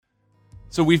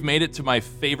So we've made it to my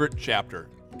favorite chapter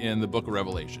in the book of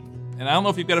Revelation. And I don't know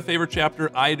if you've got a favorite chapter.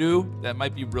 I do. That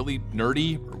might be really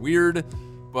nerdy or weird,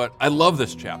 but I love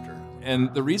this chapter.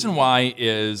 And the reason why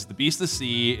is the beast of the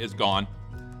sea is gone,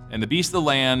 and the beast of the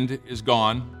land is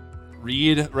gone.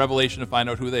 Read Revelation to find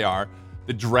out who they are.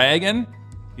 The dragon,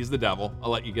 he's the devil.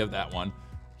 I'll let you give that one.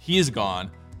 He is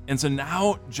gone. And so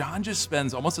now John just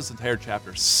spends almost this entire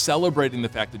chapter celebrating the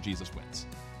fact that Jesus wins,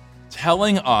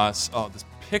 telling us this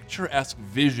picturesque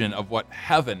vision of what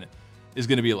heaven is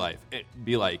going to be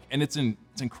like. And it's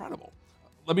incredible.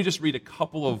 Let me just read a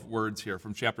couple of words here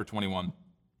from chapter 21,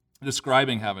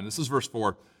 describing heaven. This is verse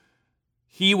 4.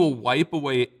 He will wipe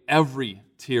away every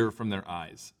tear from their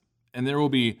eyes, and there will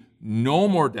be no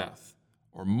more death,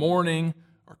 or mourning,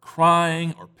 or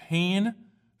crying, or pain,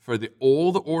 for the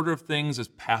old order of things has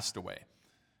passed away.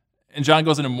 And John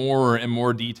goes into more and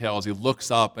more details. He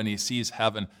looks up and he sees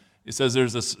heaven. He says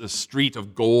there's a street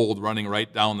of gold running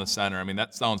right down the center. I mean,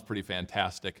 that sounds pretty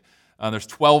fantastic. There's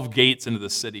 12 gates into the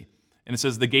city. And it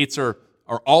says the gates are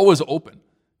always open.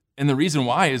 And the reason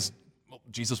why is, well,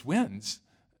 Jesus wins.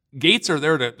 Gates are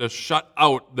there to shut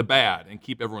out the bad and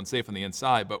keep everyone safe on the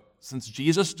inside. But since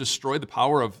Jesus destroyed the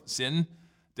power of sin,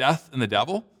 death, and the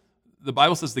devil, the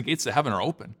Bible says the gates to heaven are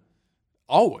open.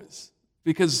 Always.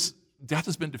 Because death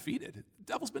has been defeated.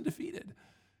 The devil's been defeated.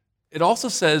 It also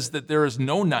says that there is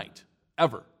no night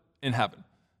ever in heaven.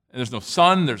 And there's no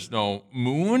sun, there's no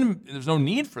moon, there's no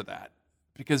need for that.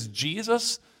 Because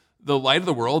Jesus, the light of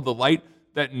the world, the light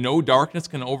that no darkness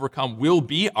can overcome, will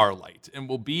be our light and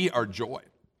will be our joy.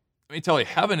 Let me tell you,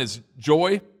 heaven is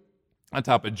joy on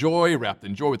top of joy, wrapped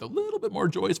in joy with a little bit more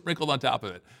joy sprinkled on top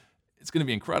of it. It's going to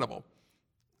be incredible.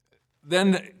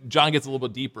 Then John gets a little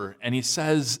bit deeper, and he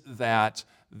says that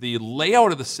the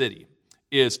layout of the city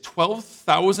is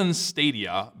 12,000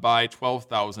 stadia by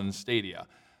 12,000 stadia.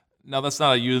 Now, that's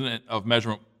not a unit of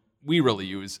measurement we really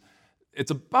use.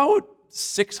 It's about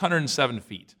 607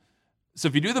 feet. So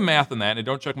if you do the math on that, and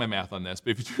don't check my math on this,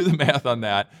 but if you do the math on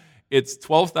that, it's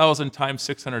 12,000 times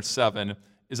 607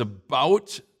 is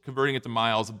about, converting it to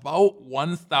miles, about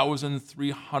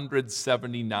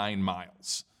 1,379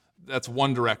 miles. That's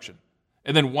one direction.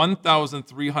 And then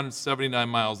 1,379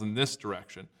 miles in this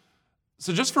direction.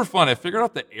 So just for fun, I figured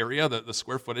out the area, the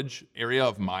square footage area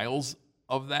of miles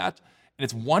of that, and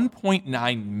it's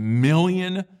 1.9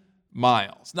 million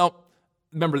miles. Now,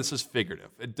 remember, this is figurative.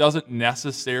 It doesn't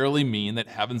necessarily mean that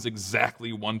heaven's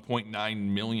exactly 1.9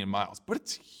 million miles, but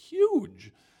it's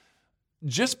huge.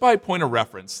 Just by point of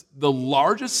reference, the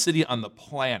largest city on the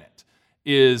planet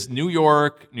is New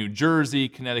York, New Jersey,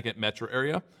 Connecticut metro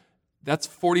area. That's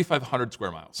 4,500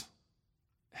 square miles.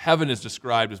 Heaven is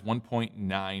described as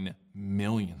 1.9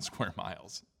 million square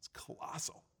miles. It's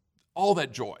colossal. All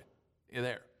that joy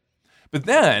there. But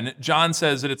then John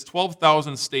says that it's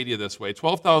 12,000 stadia this way,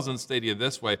 12,000 stadia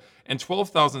this way, and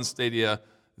 12,000 stadia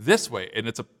this way, and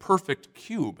it's a perfect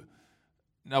cube.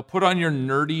 Now put on your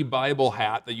nerdy Bible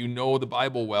hat that you know the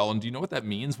Bible well, and do you know what that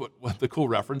means, what the cool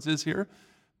reference is here?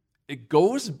 It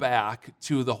goes back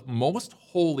to the most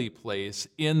holy place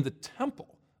in the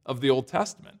temple of the Old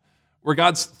Testament, where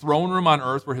God's throne room on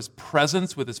earth, where his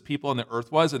presence with his people on the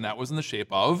earth was, and that was in the shape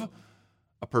of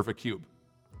a perfect cube.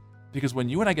 Because when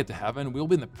you and I get to heaven, we'll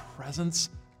be in the presence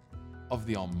of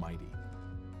the Almighty.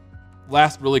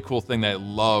 Last really cool thing that I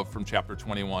love from chapter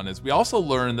 21 is we also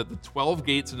learn that the 12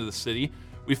 gates into the city,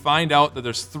 we find out that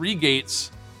there's 3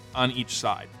 gates on each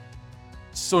side.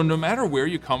 So no matter where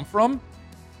you come from,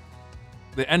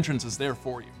 the entrance is there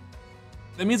for you.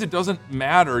 That means it doesn't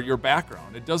matter your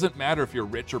background. It doesn't matter if you're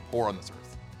rich or poor on this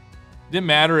earth. It didn't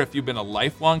matter if you've been a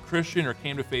lifelong Christian or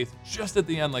came to faith just at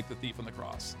the end like the thief on the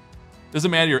cross. It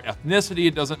doesn't matter your ethnicity.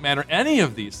 It doesn't matter any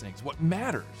of these things. What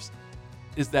matters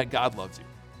is that God loves you,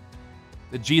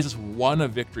 that Jesus won a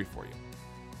victory for you.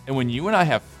 And when you and I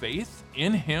have faith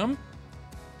in him,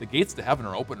 the gates to heaven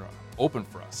are open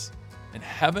for us. And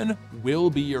heaven will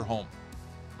be your home.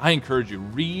 I encourage you,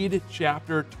 read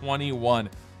chapter 21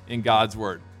 in God's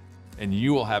Word, and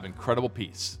you will have incredible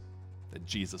peace that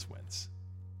Jesus wins.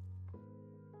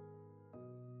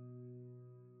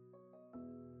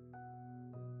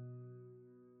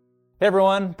 Hey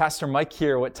everyone, Pastor Mike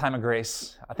here with Time of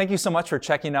Grace. Thank you so much for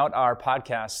checking out our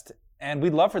podcast, and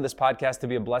we'd love for this podcast to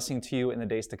be a blessing to you in the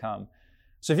days to come.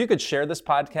 So if you could share this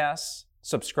podcast,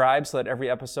 subscribe so that every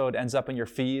episode ends up in your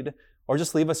feed, or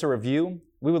just leave us a review.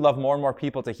 We would love more and more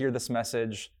people to hear this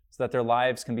message so that their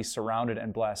lives can be surrounded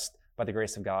and blessed by the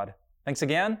grace of God. Thanks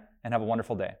again, and have a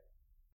wonderful day.